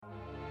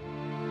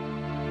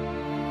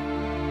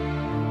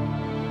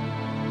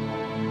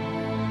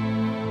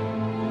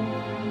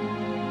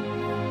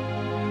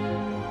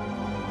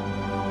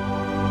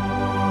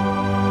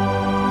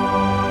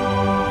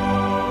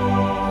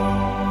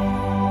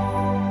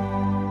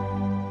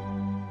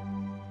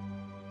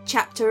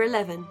Chapter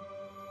 11.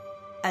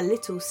 A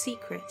Little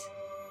Secret.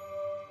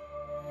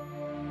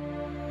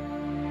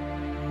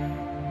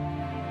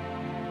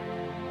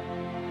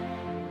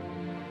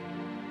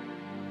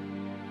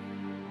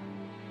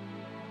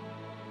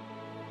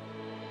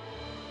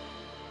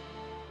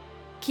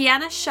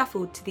 Kiana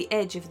shuffled to the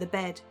edge of the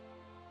bed.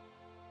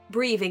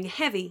 Breathing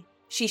heavy,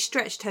 she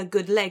stretched her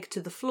good leg to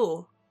the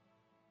floor.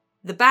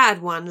 The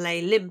bad one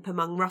lay limp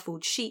among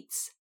ruffled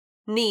sheets,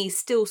 knees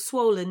still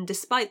swollen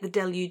despite the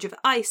deluge of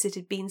ice it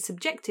had been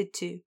subjected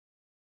to.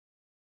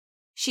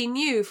 She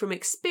knew from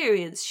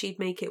experience she'd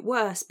make it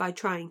worse by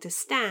trying to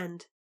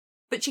stand,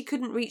 but she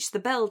couldn't reach the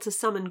bell to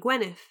summon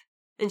Gwyneth,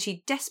 and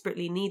she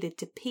desperately needed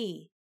to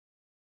pee.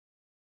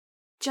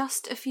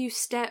 "Just a few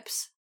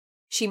steps,"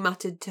 she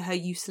muttered to her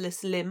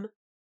useless limb.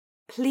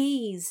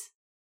 "Please."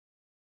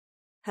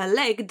 Her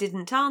leg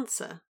didn't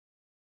answer.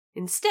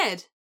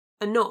 Instead,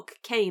 a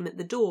knock came at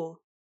the door.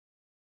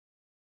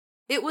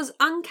 It was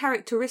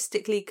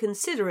uncharacteristically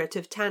considerate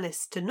of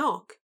Tanis to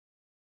knock,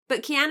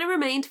 but Kiana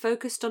remained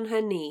focused on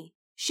her knee,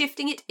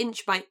 shifting it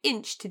inch by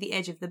inch to the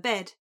edge of the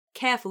bed,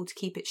 careful to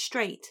keep it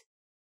straight.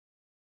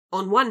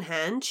 On one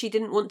hand, she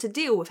didn't want to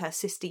deal with her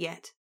sister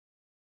yet.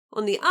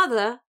 On the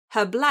other,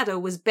 her bladder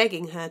was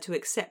begging her to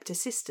accept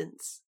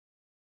assistance.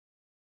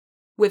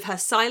 With her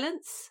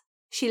silence,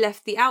 she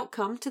left the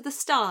outcome to the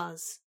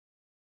stars.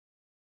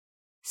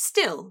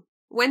 Still,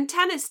 when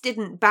Tanis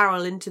didn't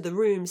barrel into the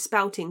room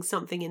spouting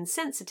something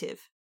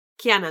insensitive,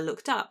 Kiana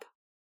looked up.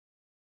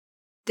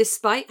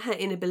 Despite her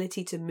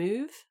inability to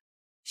move,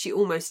 she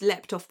almost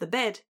leapt off the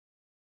bed.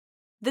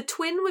 The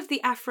twin with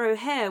the afro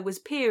hair was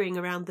peering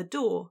around the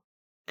door,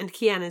 and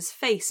Kiana's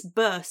face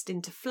burst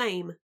into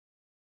flame.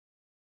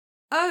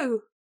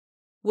 "Oh!"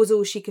 was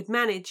all she could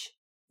manage,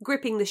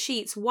 gripping the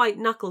sheets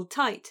white-knuckled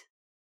tight.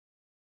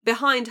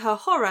 Behind her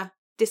horror,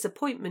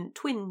 disappointment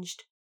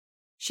twinged.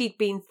 She'd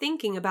been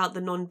thinking about the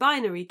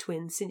non-binary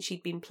twin since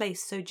she'd been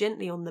placed so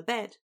gently on the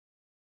bed,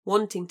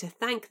 wanting to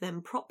thank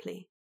them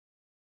properly.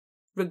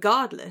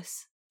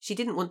 Regardless, she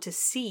didn't want to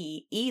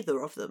see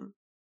either of them.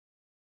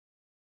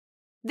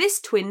 This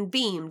twin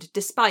beamed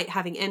despite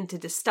having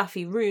entered a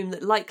stuffy room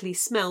that likely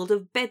smelled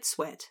of bed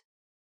sweat.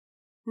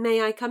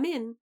 "May I come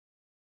in?"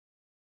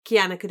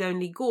 Kiana could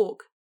only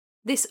gawk.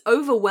 This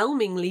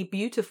overwhelmingly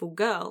beautiful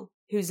girl,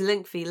 whose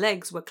lengthy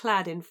legs were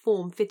clad in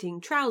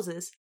form-fitting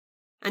trousers,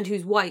 and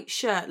whose white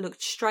shirt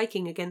looked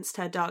striking against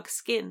her dark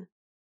skin,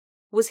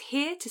 was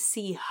here to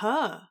see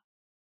her.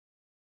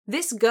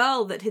 This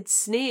girl that had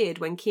sneered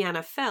when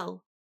Kiana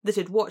fell, that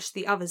had watched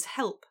the others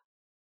help.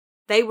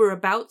 They were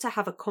about to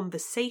have a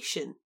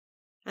conversation,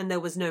 and there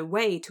was no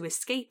way to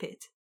escape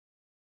it.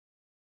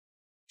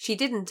 She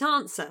didn't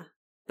answer,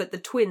 but the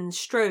twins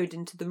strode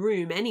into the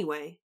room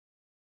anyway.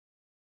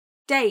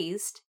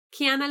 Dazed,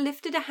 Kiana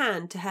lifted a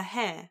hand to her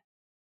hair.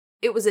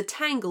 It was a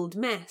tangled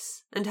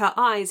mess, and her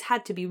eyes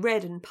had to be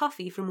red and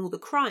puffy from all the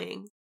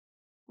crying.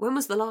 When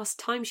was the last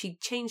time she'd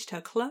changed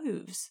her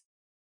clothes?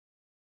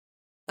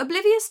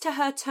 Oblivious to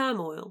her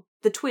turmoil,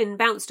 the twin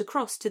bounced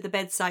across to the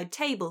bedside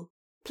table,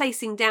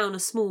 placing down a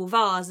small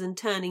vase and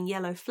turning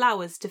yellow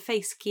flowers to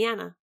face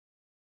Kiana.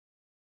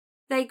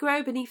 "They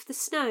grow beneath the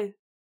snow,"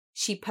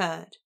 she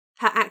purred,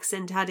 her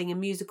accent adding a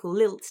musical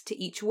lilt to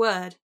each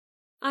word.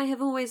 "I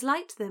have always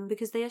liked them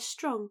because they are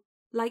strong,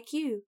 like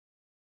you.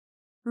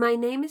 My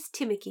name is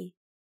Timiki.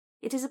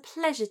 It is a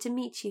pleasure to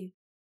meet you."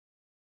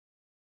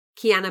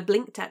 Kiana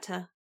blinked at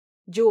her,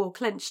 jaw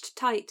clenched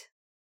tight.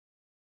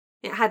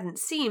 It hadn't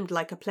seemed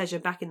like a pleasure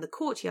back in the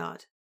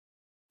courtyard.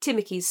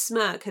 Timiki's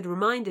smirk had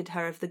reminded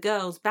her of the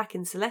girls back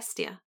in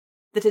Celestia,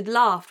 that had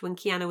laughed when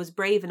Kiana was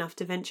brave enough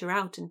to venture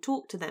out and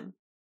talk to them.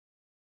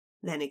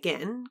 Then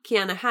again,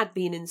 Kiana had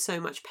been in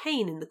so much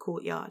pain in the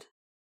courtyard.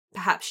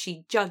 Perhaps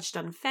she judged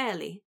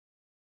unfairly.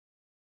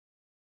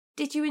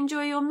 "Did you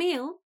enjoy your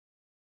meal?"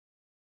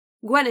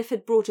 Gwyneth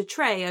had brought a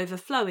tray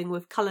overflowing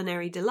with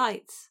culinary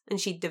delights,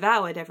 and she'd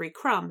devoured every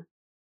crumb.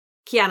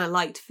 Kiana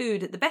liked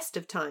food at the best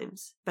of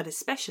times, but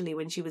especially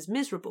when she was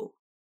miserable.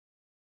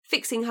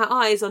 Fixing her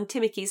eyes on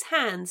Timiki's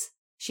hands,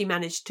 she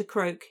managed to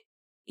croak,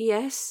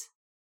 "Yes."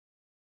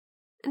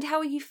 "And how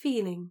are you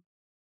feeling?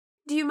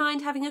 Do you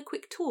mind having a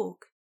quick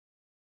talk?"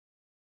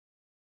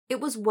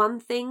 It was one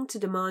thing to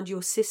demand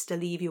your sister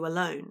leave you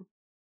alone,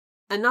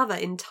 another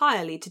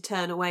entirely to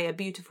turn away a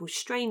beautiful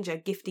stranger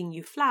gifting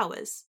you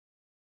flowers.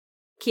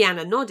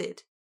 Kiana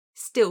nodded,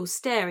 still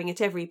staring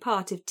at every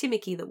part of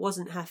Timiki that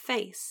wasn't her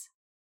face.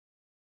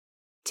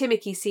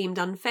 Timiki seemed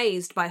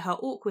unfazed by her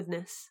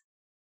awkwardness.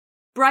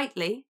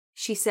 Brightly,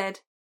 she said,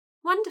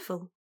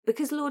 "Wonderful,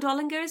 because Lord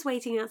Ollinger is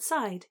waiting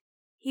outside.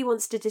 He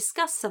wants to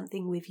discuss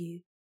something with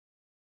you."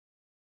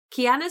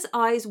 Kiana's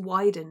eyes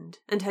widened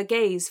and her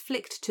gaze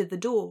flicked to the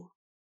door.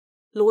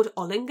 Lord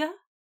Ollinger?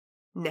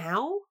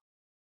 Now?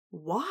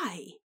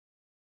 Why?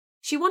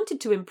 She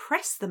wanted to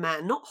impress the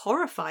man, not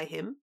horrify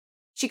him.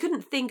 She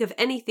couldn't think of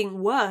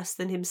anything worse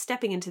than him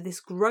stepping into this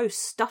gross,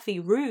 stuffy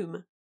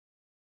room.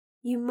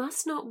 "You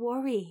must not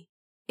worry.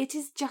 It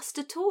is just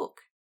a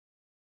talk."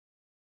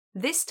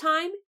 This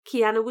time,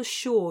 Kiana was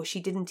sure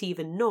she didn't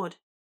even nod.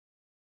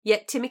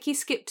 Yet Timothy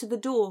skipped to the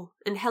door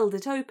and held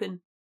it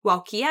open,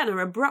 while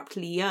Kiana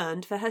abruptly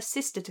yearned for her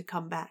sister to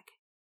come back.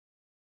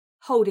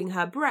 Holding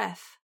her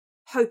breath,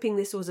 hoping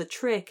this was a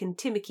trick and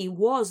Timothy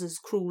was as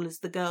cruel as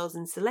the girls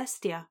in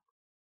Celestia,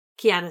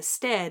 Kiana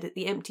stared at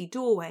the empty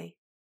doorway.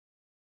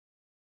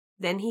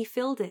 Then he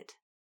filled it,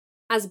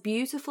 as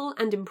beautiful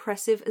and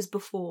impressive as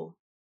before,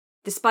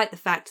 despite the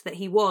fact that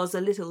he was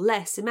a little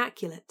less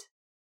immaculate.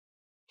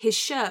 His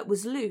shirt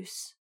was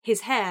loose,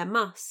 his hair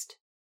mussed,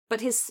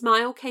 but his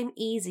smile came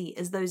easy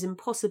as those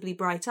impossibly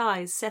bright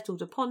eyes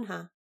settled upon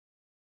her.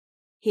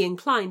 He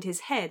inclined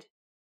his head.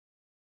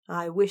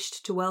 I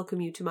wished to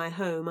welcome you to my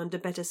home under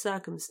better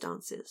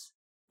circumstances,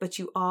 but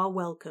you are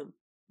welcome,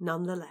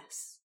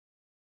 nonetheless.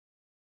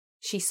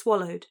 She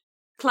swallowed,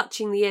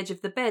 clutching the edge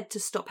of the bed to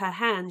stop her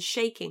hands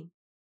shaking.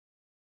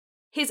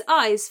 His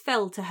eyes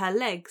fell to her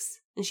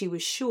legs, and she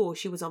was sure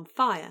she was on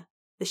fire.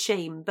 The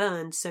shame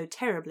burned so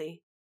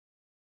terribly.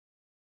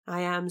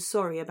 I am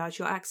sorry about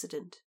your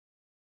accident.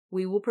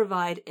 We will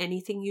provide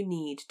anything you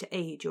need to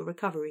aid your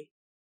recovery.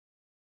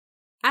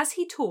 As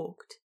he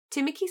talked,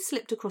 Timothy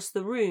slipped across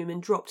the room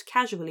and dropped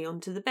casually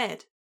onto the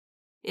bed.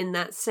 In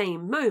that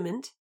same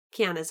moment,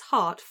 Kiana's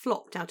heart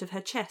flopped out of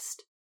her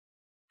chest.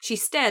 She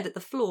stared at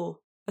the floor,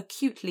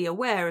 acutely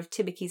aware of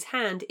Timothy's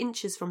hand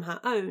inches from her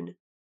own.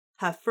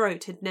 Her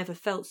throat had never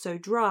felt so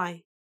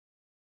dry.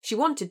 She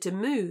wanted to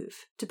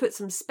move, to put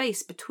some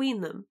space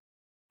between them,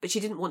 but she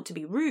didn't want to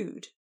be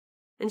rude.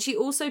 And she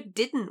also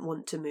didn't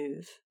want to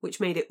move, which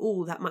made it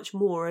all that much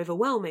more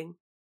overwhelming.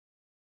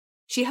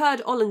 She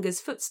heard Ollinger's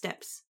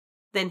footsteps,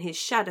 then his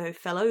shadow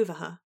fell over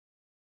her.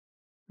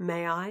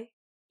 May I?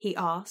 He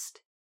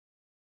asked.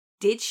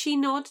 Did she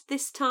nod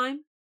this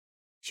time?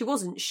 She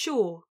wasn't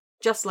sure,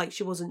 just like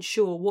she wasn't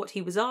sure what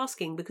he was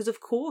asking, because of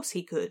course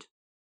he could.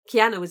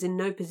 Kiana was in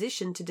no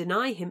position to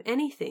deny him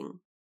anything.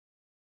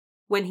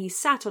 When he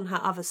sat on her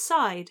other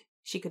side,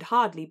 she could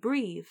hardly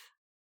breathe.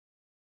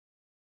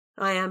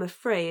 I am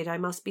afraid I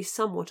must be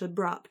somewhat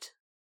abrupt,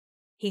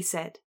 he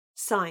said,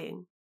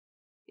 sighing.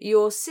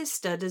 Your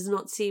sister does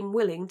not seem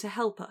willing to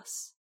help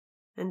us,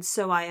 and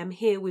so I am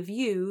here with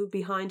you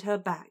behind her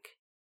back.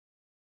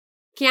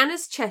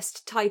 Kiana's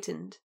chest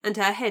tightened, and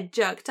her head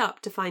jerked up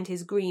to find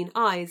his green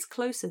eyes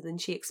closer than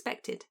she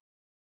expected.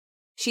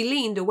 She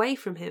leaned away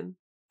from him,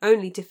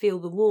 only to feel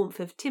the warmth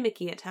of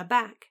Timothy at her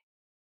back.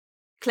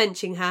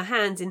 Clenching her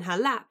hands in her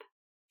lap,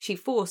 she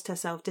forced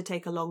herself to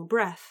take a long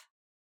breath.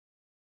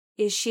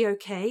 Is she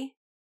okay?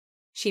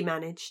 She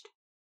managed.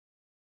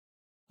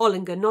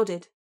 Ollinger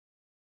nodded.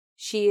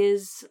 She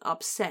is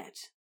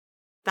upset.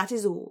 That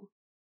is all.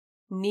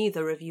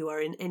 Neither of you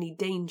are in any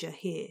danger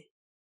here.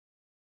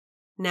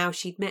 Now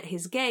she'd met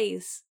his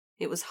gaze,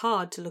 it was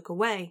hard to look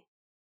away.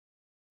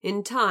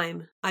 In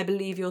time, I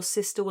believe your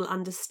sister will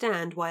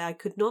understand why I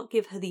could not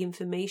give her the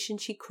information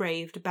she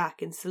craved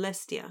back in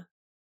Celestia.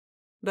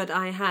 But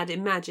I had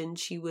imagined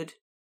she would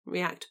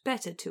react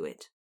better to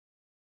it.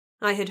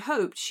 I had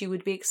hoped she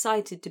would be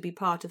excited to be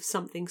part of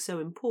something so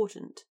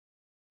important.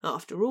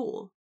 After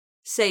all,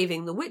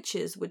 saving the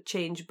witches would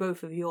change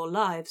both of your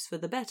lives for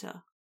the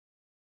better.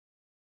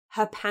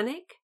 Her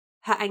panic,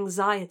 her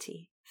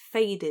anxiety,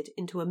 faded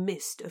into a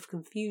mist of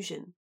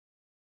confusion.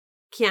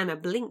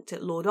 Kiana blinked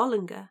at Lord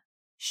Ollinger,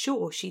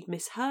 sure she'd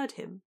misheard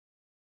him.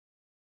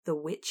 The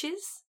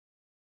witches?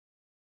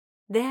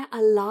 They're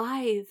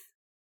alive,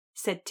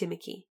 said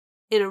Timothy,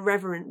 in a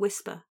reverent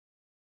whisper,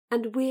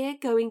 and we're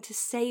going to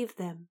save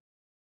them.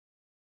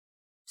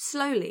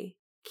 Slowly,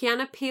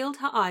 Kiana peeled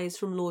her eyes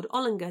from Lord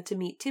Ollinger to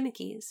meet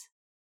Timothy's.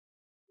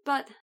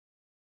 But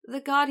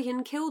the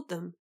Guardian killed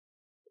them.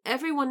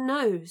 Everyone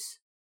knows.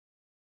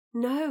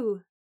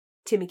 No,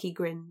 Timothy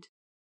grinned.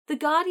 The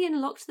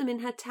Guardian locked them in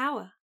her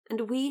tower,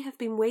 and we have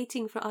been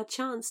waiting for our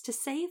chance to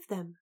save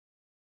them.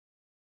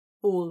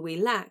 All we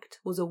lacked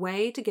was a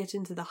way to get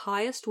into the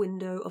highest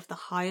window of the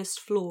highest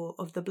floor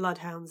of the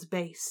Bloodhound's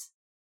base.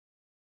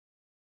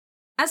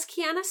 As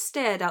Kiana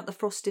stared out the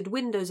frosted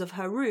windows of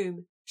her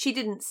room, she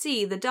didn't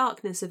see the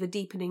darkness of a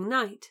deepening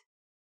night.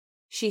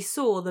 She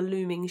saw the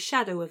looming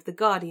shadow of the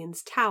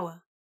Guardian's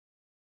tower.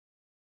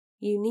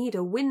 You need a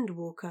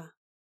Windwalker.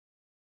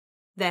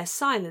 Their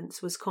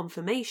silence was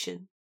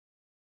confirmation.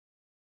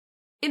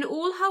 In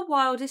all her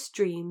wildest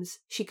dreams,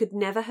 she could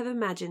never have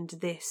imagined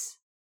this.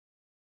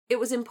 It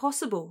was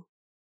impossible,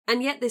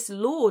 and yet this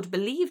lord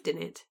believed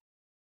in it.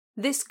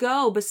 This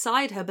girl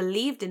beside her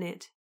believed in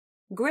it.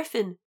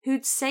 Griffin,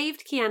 who'd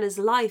saved Kiana's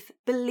life,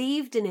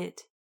 believed in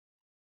it.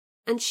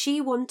 And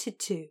she wanted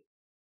to.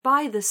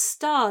 By the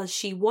stars,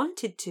 she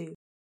wanted to.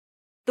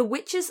 The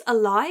witches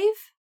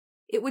alive?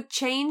 It would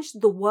change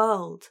the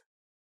world.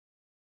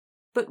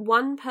 But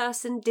one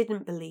person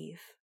didn't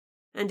believe,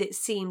 and it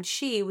seemed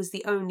she was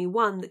the only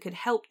one that could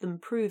help them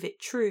prove it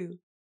true.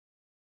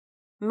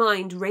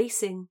 Mind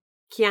racing,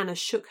 Kiana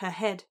shook her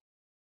head.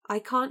 I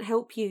can't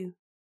help you.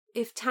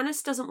 If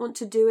Tanis doesn't want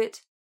to do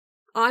it,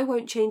 I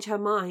won't change her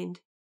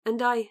mind,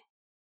 and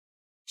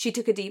She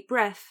took a deep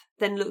breath,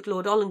 then looked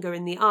Lord Ollinger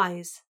in the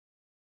eyes.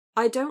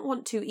 I don't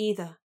want to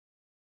either.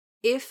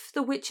 If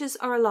the witches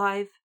are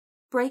alive,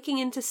 Breaking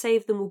in to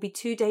save them will be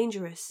too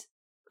dangerous.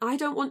 I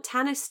don't want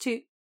Tanis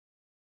to...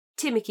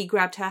 Timothy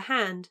grabbed her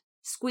hand,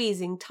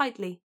 squeezing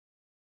tightly.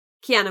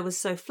 Kiana was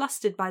so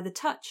flustered by the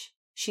touch,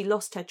 she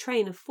lost her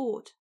train of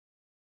thought.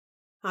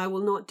 I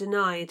will not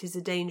deny it is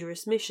a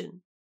dangerous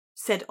mission,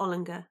 said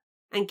Ollinger,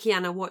 and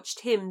Kiana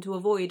watched him to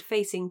avoid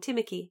facing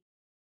Timothy.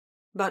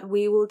 But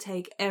we will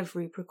take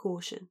every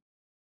precaution.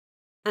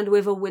 And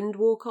with a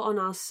Windwalker on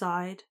our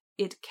side,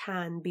 it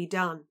can be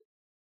done.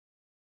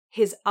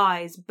 His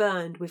eyes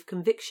burned with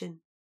conviction.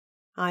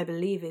 I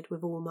believe it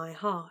with all my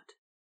heart.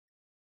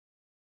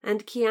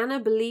 And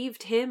Kiana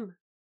believed him.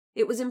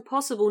 It was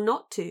impossible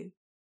not to.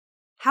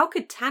 How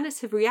could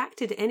Tanis have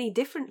reacted any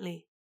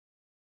differently?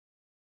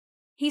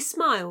 He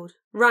smiled,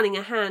 running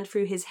a hand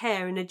through his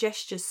hair in a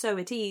gesture so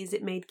at ease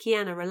it made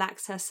Kiana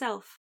relax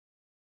herself.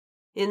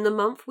 In the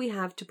month we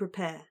have to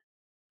prepare.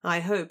 I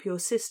hope your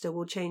sister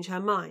will change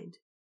her mind.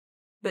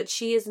 But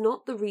she is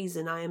not the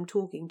reason I am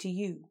talking to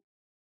you.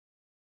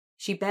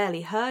 She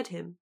barely heard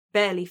him,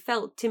 barely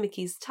felt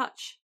Timothy's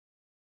touch.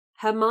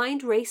 Her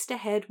mind raced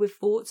ahead with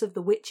thoughts of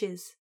the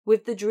witches,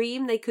 with the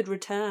dream they could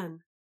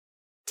return.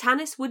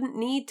 Tanis wouldn't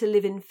need to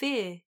live in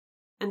fear.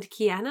 And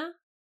Kiana?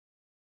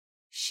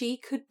 She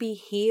could be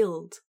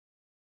healed.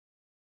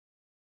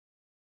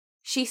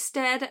 She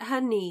stared at her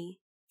knee,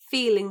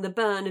 feeling the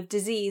burn of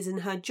disease in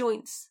her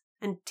joints,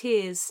 and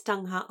tears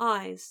stung her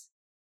eyes.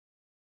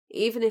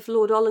 Even if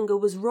Lord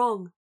Ollinger was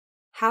wrong,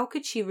 how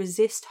could she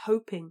resist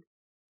hoping?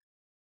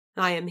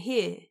 I am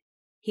here,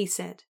 he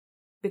said,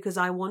 because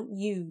I want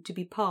you to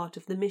be part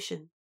of the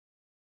mission.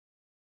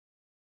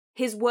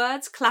 His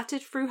words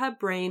clattered through her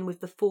brain with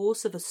the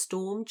force of a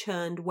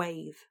storm-churned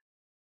wave.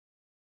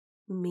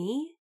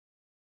 Me?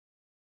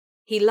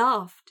 He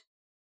laughed.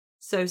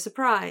 So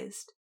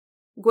surprised.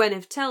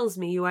 Gwyneth tells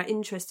me you are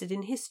interested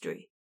in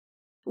history.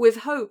 With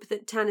hope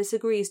that Tanis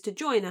agrees to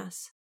join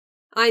us,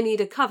 I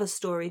need a cover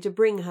story to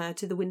bring her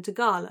to the Winter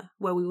Gala,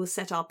 where we will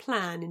set our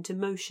plan into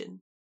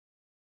motion.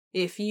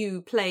 If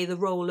you play the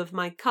role of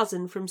my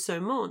cousin from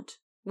Saumont,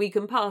 we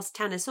can pass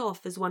Tanis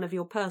off as one of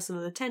your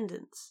personal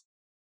attendants,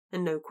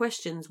 and no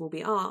questions will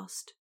be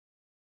asked.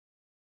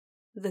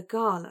 The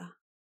gala.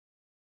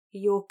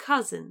 Your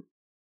cousin.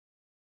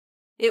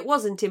 It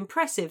wasn't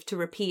impressive to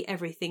repeat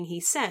everything he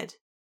said,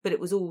 but it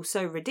was all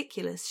so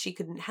ridiculous she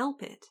couldn't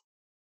help it.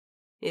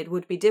 It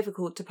would be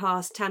difficult to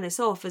pass Tanis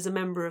off as a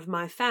member of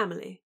my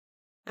family.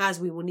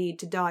 As we will need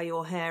to dye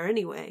your hair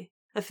anyway,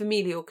 a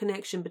familial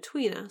connection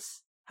between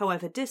us,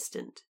 however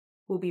distant,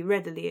 will be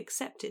readily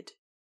accepted.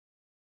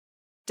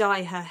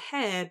 Dye her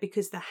hair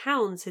because the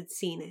hounds had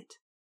seen it.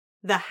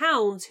 The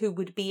hounds who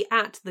would be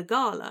at the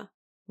gala,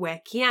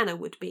 where Kiana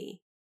would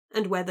be,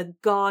 and where the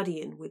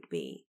Guardian would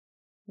be,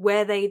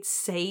 where they'd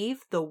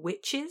save the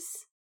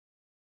witches?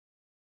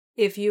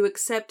 If you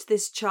accept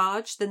this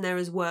charge, then there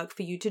is work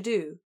for you to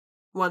do,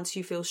 once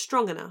you feel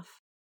strong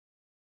enough.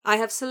 I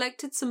have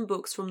selected some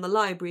books from the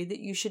library that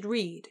you should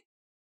read.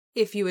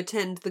 If you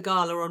attend the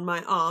gala on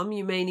my arm,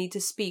 you may need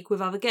to speak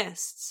with other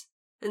guests,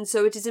 and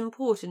so it is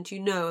important you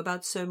know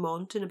about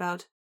Saumont and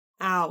about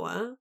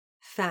our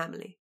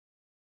family.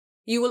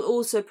 You will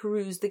also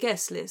peruse the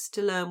guest list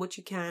to learn what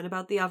you can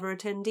about the other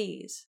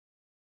attendees.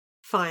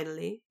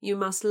 Finally, you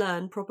must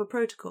learn proper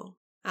protocol,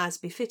 as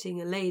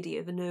befitting a lady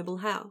of a noble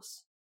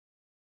house.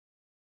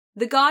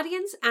 The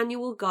Guardian's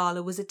annual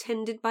gala was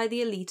attended by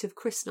the elite of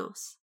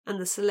Krysnos and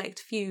the select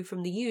few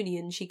from the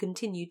Union she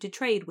continued to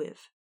trade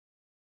with.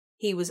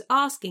 He was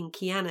asking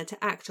Kiana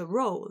to act a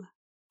role,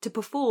 to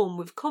perform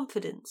with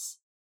confidence,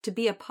 to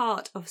be a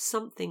part of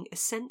something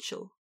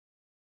essential.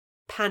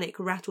 Panic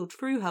rattled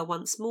through her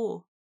once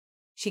more.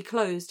 She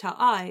closed her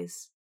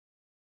eyes.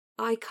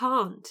 I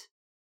can't.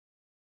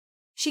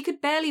 She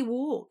could barely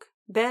walk,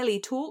 barely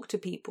talk to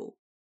people.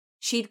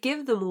 She'd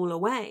give them all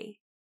away,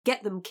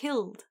 get them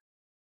killed.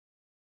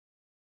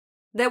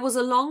 There was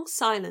a long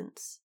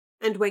silence,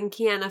 and when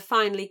Kiana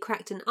finally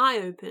cracked an eye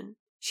open,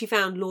 she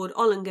found Lord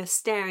Ollinger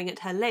staring at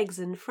her legs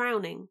and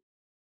frowning.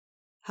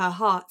 Her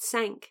heart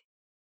sank.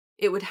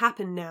 It would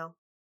happen now.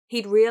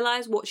 He'd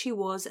realize what she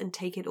was and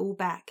take it all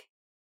back.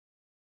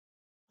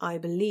 I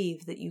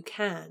believe that you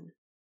can.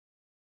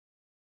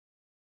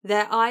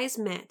 Their eyes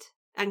met,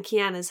 and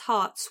Kiana's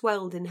heart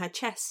swelled in her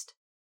chest.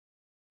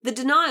 The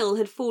denial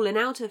had fallen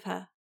out of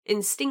her,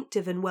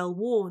 instinctive and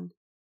well-worn,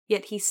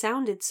 yet he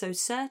sounded so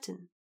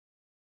certain.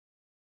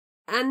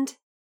 And,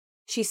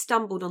 she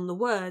stumbled on the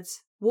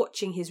words,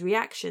 watching his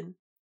reaction,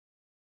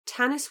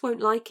 Tanis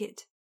won't like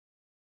it.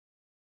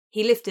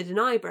 He lifted an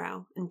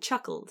eyebrow and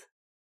chuckled.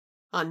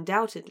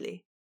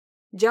 Undoubtedly.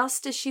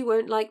 Just as she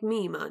won't like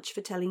me much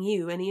for telling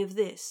you any of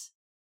this.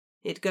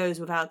 It goes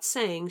without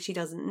saying she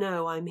doesn't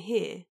know I'm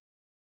here.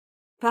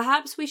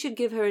 Perhaps we should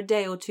give her a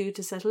day or two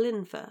to settle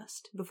in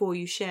first, before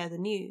you share the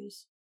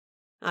news.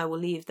 I will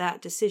leave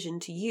that decision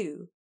to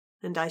you,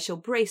 and I shall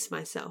brace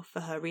myself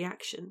for her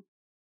reaction.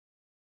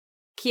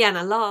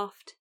 Kiana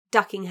laughed,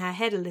 ducking her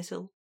head a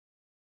little.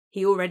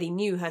 He already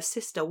knew her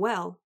sister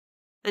well,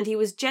 and he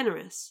was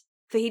generous,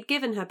 for he'd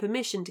given her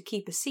permission to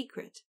keep a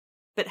secret,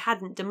 but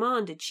hadn't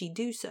demanded she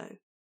do so.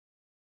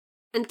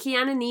 And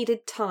Kiana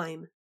needed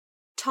time.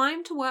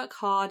 Time to work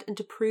hard and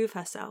to prove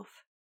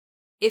herself.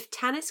 If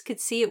Tanis could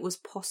see it was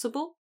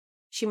possible,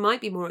 she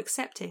might be more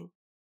accepting.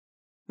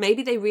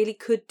 Maybe they really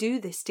could do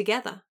this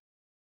together.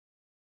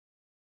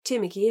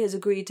 Timothy has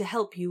agreed to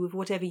help you with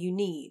whatever you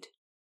need.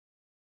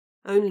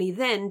 Only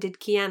then did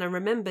Kiana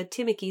remember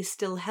Timothy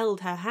still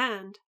held her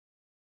hand.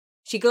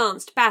 She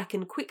glanced back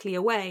and quickly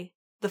away,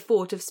 the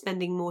thought of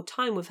spending more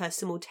time with her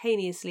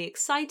simultaneously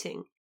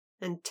exciting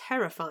and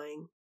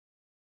terrifying.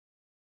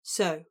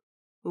 So,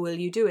 will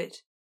you do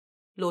it?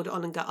 Lord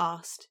Ollinger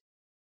asked.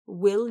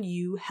 Will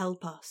you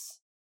help us?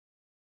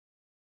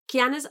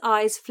 Kiana's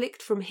eyes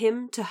flicked from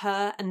him to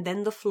her and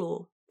then the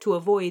floor, to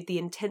avoid the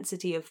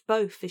intensity of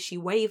both as she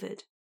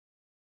wavered.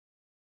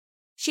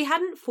 She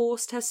hadn't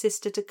forced her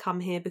sister to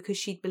come here because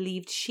she'd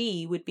believed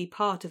she would be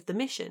part of the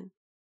mission.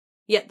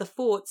 Yet the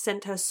thought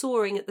sent her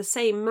soaring at the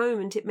same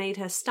moment it made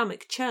her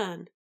stomach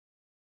churn.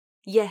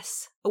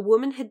 Yes, a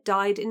woman had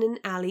died in an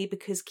alley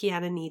because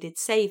Kiana needed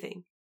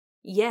saving.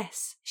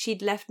 Yes,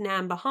 she'd left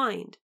Nan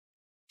behind.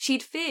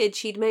 She'd feared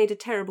she'd made a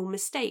terrible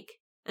mistake,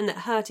 and that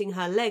hurting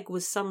her leg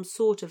was some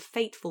sort of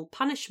fateful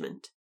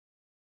punishment.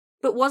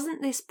 But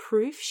wasn't this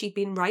proof she'd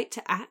been right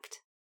to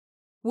act?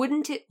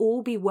 Wouldn't it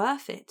all be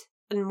worth it,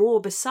 and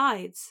more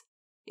besides,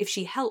 if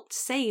she helped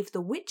save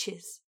the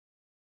witches?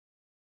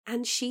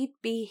 And she'd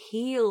be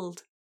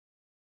healed.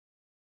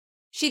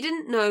 She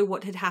didn't know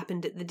what had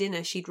happened at the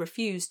dinner she'd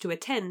refused to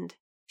attend.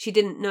 She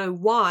didn't know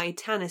why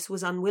Tanis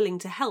was unwilling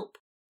to help,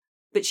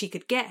 but she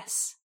could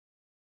guess.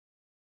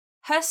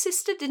 Her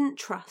sister didn't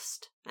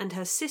trust, and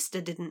her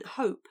sister didn't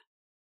hope.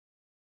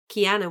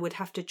 Kiana would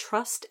have to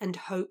trust and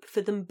hope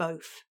for them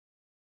both.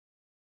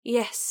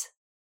 Yes,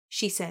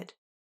 she said,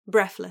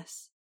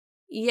 breathless.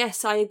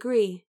 Yes, I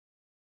agree.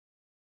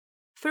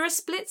 For a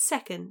split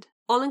second,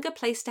 Ollinger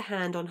placed a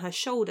hand on her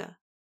shoulder.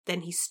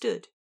 Then he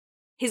stood.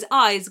 His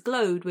eyes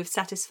glowed with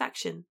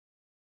satisfaction.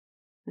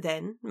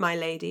 Then, my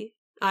lady,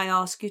 I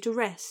ask you to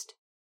rest.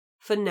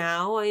 For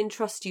now I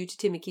entrust you to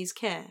Timothy's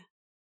care.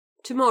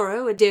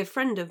 Tomorrow a dear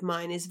friend of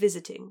mine is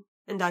visiting,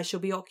 and I shall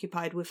be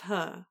occupied with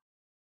her.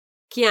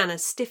 Kiana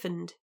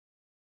stiffened.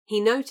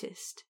 He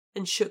noticed,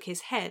 and shook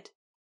his head.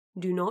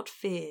 Do not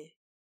fear.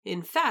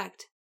 In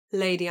fact,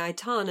 Lady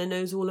Aitana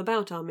knows all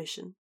about our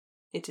mission.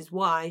 It is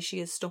why she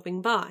is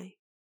stopping by.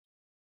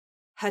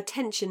 Her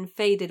tension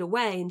faded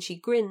away and she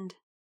grinned.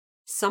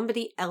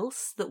 Somebody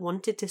else that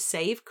wanted to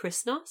save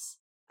Kristnos?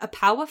 A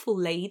powerful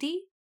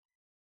lady?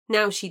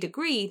 Now she'd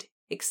agreed,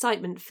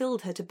 excitement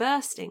filled her to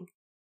bursting.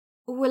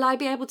 Will I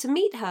be able to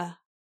meet her?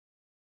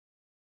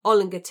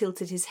 Ollinger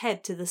tilted his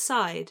head to the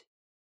side.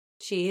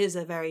 She is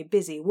a very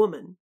busy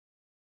woman.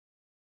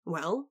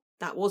 Well,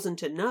 that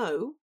wasn't a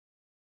no.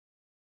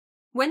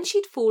 When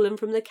she'd fallen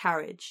from the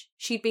carriage,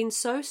 she'd been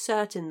so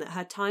certain that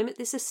her time at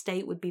this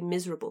estate would be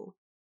miserable.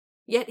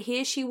 Yet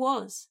here she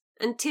was,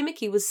 and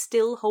Timothy was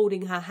still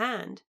holding her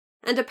hand,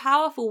 and a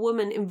powerful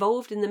woman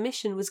involved in the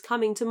mission was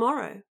coming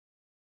tomorrow.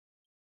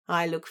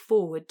 I look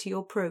forward to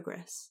your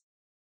progress,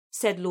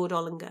 said Lord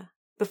Ollinger,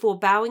 before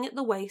bowing at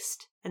the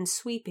waist and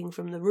sweeping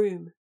from the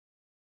room.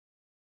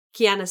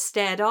 Kiana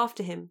stared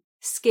after him,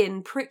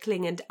 skin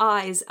prickling and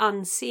eyes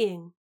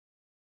unseeing.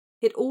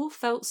 It all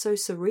felt so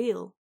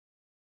surreal.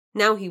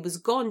 Now he was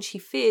gone, she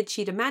feared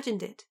she'd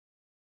imagined it.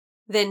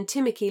 Then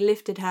Timothy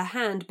lifted her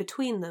hand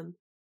between them,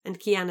 and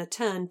Kiana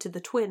turned to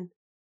the twin.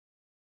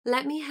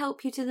 Let me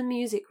help you to the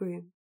music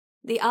room.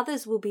 The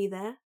others will be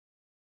there.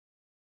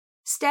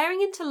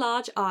 Staring into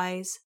large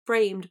eyes,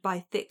 framed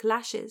by thick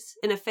lashes,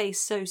 in a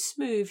face so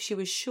smooth she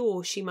was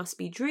sure she must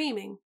be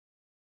dreaming,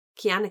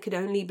 Kiana could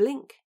only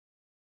blink.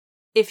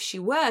 If she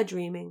were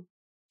dreaming,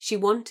 she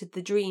wanted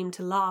the dream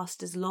to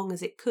last as long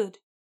as it could.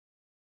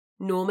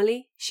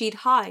 Normally, she'd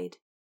hide.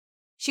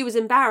 She was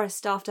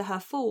embarrassed after her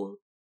fall.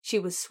 She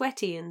was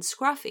sweaty and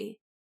scruffy.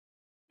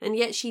 And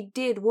yet she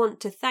did want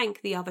to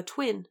thank the other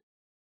twin.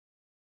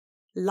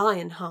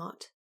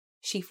 Lionheart,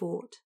 she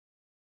thought.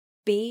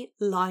 Be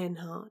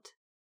Lionheart.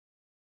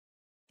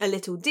 A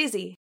little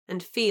dizzy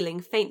and feeling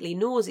faintly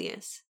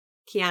nauseous,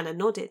 Kiana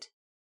nodded.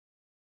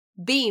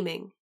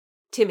 Beaming,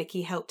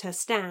 Timothy helped her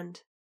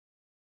stand.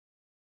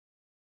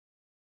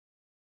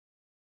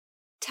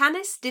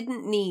 Tanis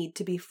didn't need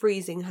to be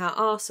freezing her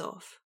arse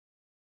off.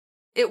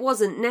 It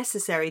wasn't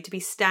necessary to be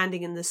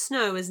standing in the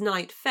snow as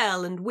night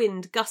fell and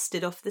wind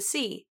gusted off the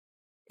sea,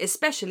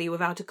 especially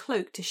without a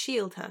cloak to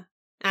shield her,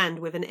 and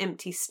with an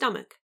empty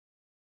stomach.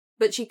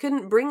 But she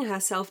couldn't bring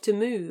herself to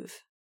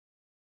move.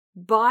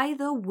 By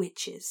the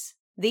witches,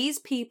 these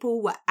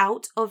people were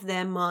out of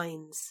their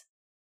minds.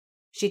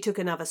 She took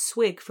another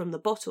swig from the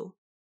bottle.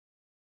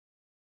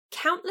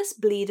 Countless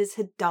bleeders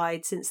had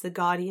died since the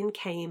Guardian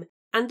came,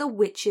 and the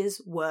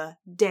witches were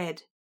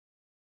dead.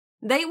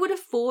 They would have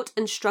fought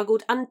and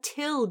struggled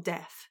until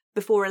death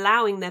before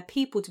allowing their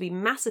people to be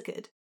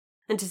massacred,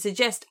 and to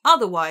suggest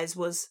otherwise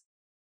was...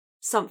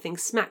 Something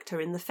smacked her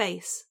in the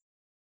face.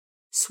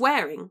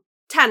 Swearing,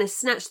 Tanis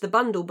snatched the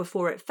bundle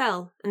before it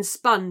fell and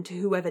spun to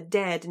whoever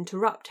dared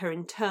interrupt her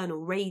internal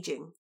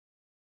raging.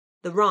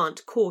 The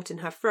rant caught in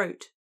her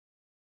throat.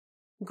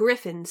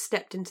 Griffin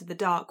stepped into the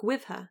dark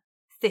with her,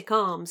 thick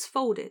arms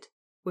folded,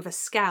 with a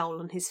scowl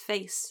on his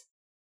face.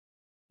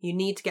 You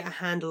need to get a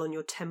handle on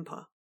your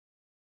temper.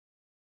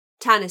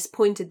 Tanis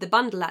pointed the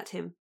bundle at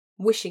him,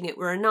 wishing it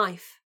were a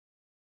knife.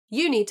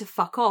 You need to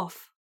fuck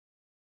off.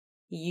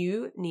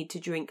 You need to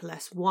drink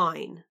less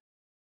wine.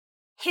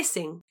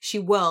 Hissing, she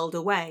whirled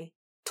away,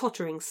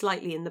 tottering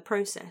slightly in the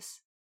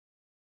process.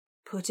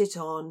 Put it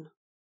on.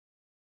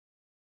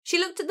 She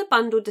looked at the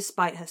bundle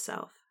despite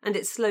herself, and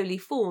it slowly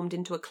formed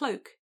into a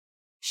cloak.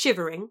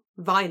 Shivering,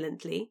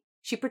 violently,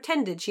 she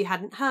pretended she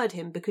hadn't heard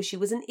him because she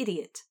was an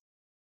idiot.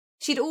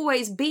 She'd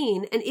always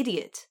been an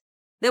idiot.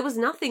 There was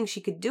nothing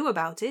she could do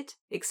about it,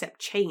 except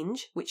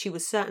change, which she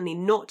was certainly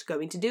not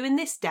going to do in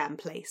this damn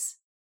place.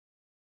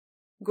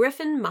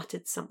 Griffin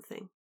muttered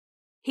something.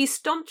 He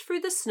stomped through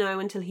the snow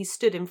until he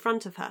stood in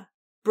front of her,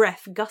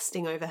 breath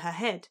gusting over her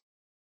head.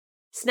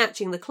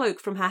 Snatching the cloak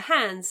from her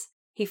hands,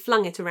 he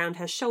flung it around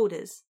her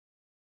shoulders.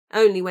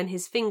 Only when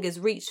his fingers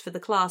reached for the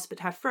clasp at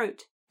her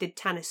throat did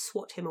Tanis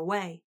swat him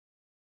away.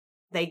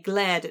 They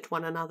glared at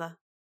one another.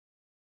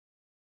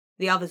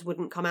 The others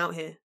wouldn't come out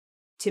here.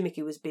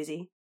 Timothy was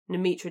busy.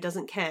 Nemitra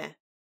doesn't care.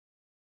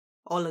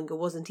 Ollinger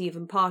wasn't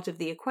even part of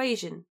the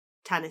equation,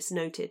 Tanis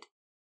noted.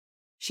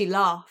 She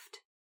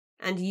laughed.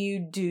 And you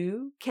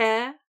do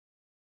care?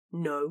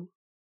 No.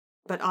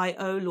 But I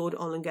owe Lord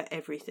Ollinger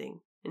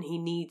everything, and he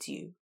needs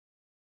you.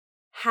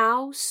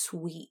 How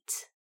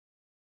sweet.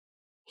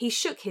 He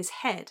shook his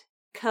head,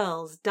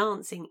 curls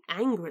dancing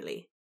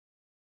angrily.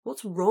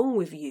 What's wrong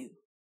with you?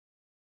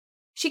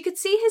 She could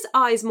see his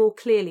eyes more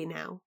clearly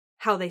now,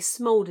 how they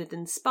smouldered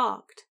and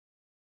sparked.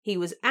 He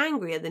was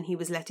angrier than he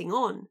was letting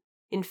on.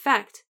 In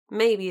fact,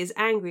 maybe as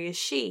angry as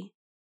she.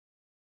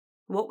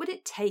 What would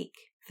it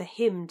take for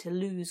him to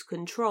lose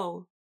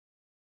control?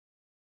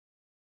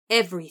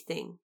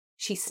 Everything,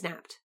 she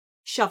snapped,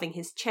 shoving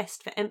his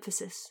chest for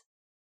emphasis.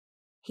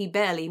 He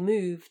barely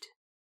moved.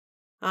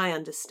 I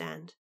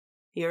understand.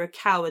 You're a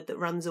coward that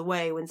runs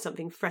away when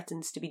something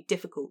threatens to be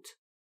difficult.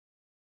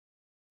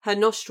 Her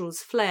nostrils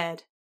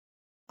flared.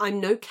 I'm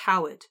no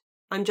coward.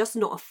 I'm just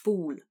not a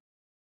fool.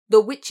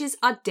 The witches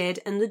are dead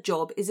and the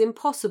job is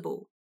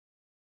impossible.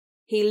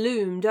 He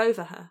loomed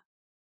over her.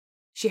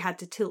 She had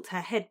to tilt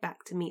her head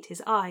back to meet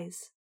his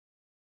eyes.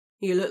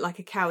 You look like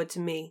a coward to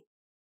me.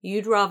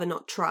 You'd rather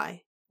not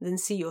try than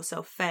see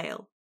yourself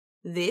fail.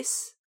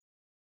 This,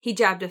 he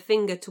jabbed a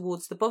finger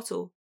towards the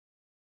bottle,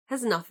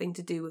 has nothing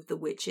to do with the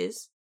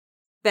witches.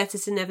 Better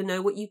to never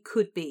know what you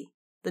could be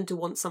than to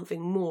want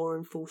something more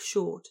and fall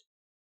short.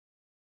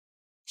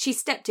 She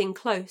stepped in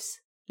close,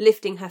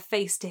 lifting her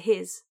face to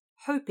his,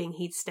 hoping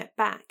he'd step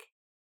back.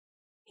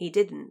 He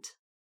didn't.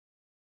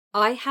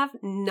 I have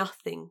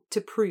nothing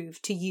to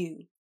prove to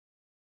you.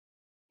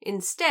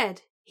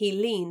 Instead, he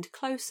leaned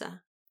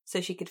closer, so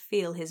she could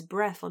feel his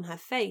breath on her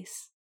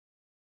face.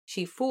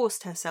 She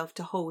forced herself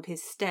to hold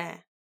his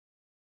stare.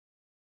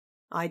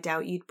 I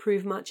doubt you'd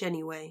prove much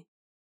anyway.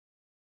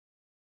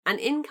 An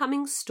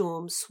incoming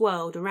storm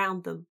swirled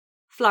around them,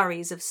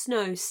 flurries of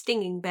snow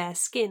stinging bare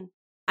skin,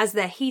 as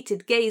their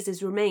heated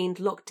gazes remained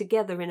locked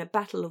together in a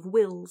battle of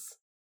wills.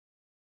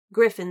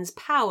 Griffin's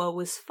power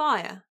was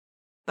fire,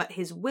 but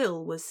his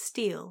will was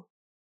steel.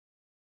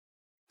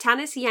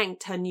 Tanis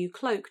yanked her new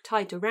cloak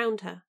tight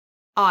around her,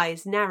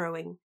 eyes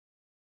narrowing.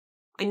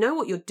 I know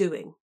what you're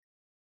doing.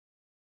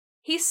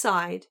 He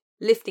sighed,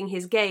 lifting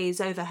his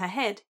gaze over her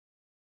head.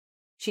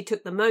 She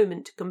took the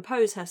moment to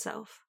compose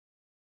herself.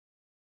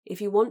 If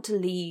you want to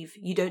leave,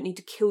 you don't need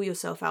to kill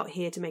yourself out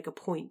here to make a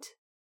point.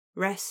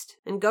 Rest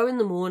and go in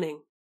the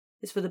morning.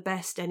 It's for the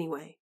best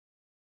anyway.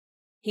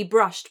 He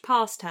brushed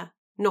past her,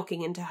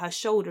 knocking into her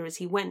shoulder as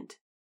he went.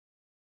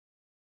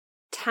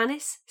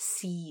 Tanis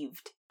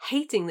seethed,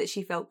 hating that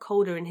she felt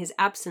colder in his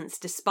absence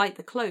despite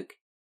the cloak,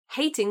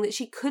 hating that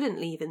she couldn't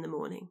leave in the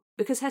morning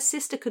because her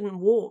sister couldn't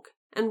walk,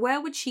 and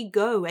where would she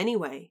go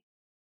anyway?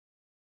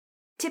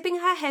 Tipping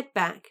her head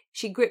back,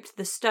 she gripped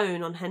the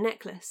stone on her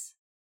necklace.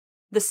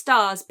 The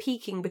stars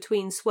peeking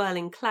between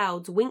swirling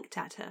clouds winked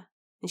at her,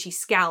 and she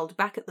scowled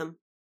back at them.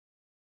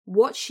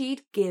 What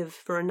she'd give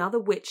for another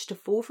witch to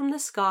fall from the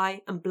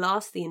sky and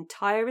blast the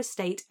entire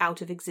estate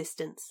out of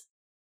existence.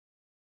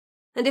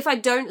 And if I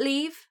don't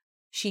leave,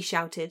 she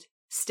shouted,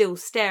 still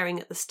staring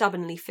at the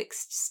stubbornly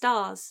fixed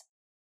stars.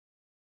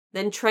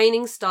 Then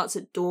training starts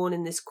at dawn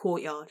in this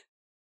courtyard.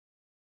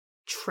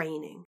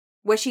 Training,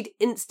 where she'd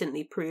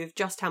instantly proved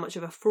just how much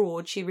of a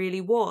fraud she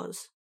really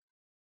was.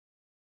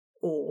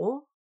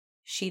 Or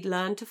she'd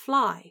learn to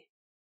fly.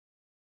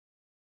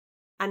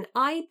 An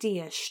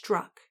idea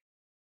struck.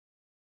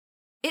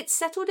 It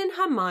settled in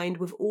her mind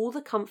with all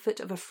the comfort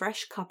of a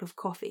fresh cup of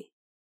coffee.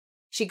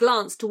 She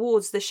glanced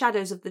towards the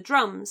shadows of the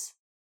drums.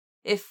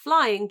 If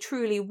flying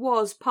truly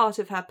was part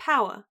of her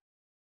power,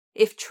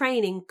 if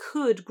training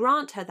could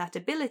grant her that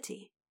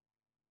ability,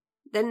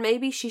 then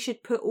maybe she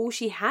should put all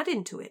she had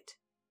into it.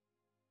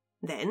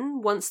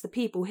 Then, once the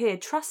people here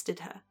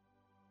trusted her,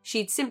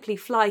 she'd simply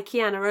fly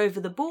Kiana over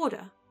the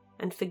border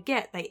and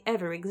forget they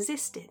ever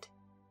existed.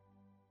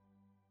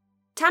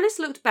 Tanis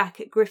looked back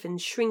at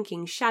Griffin's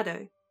shrinking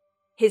shadow.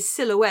 His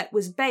silhouette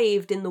was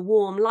bathed in the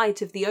warm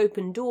light of the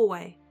open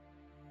doorway.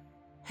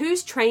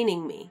 "Who's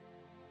training me?"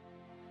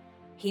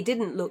 He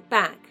didn't look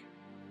back.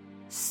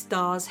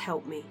 Stars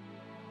help me.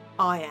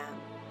 I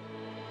am.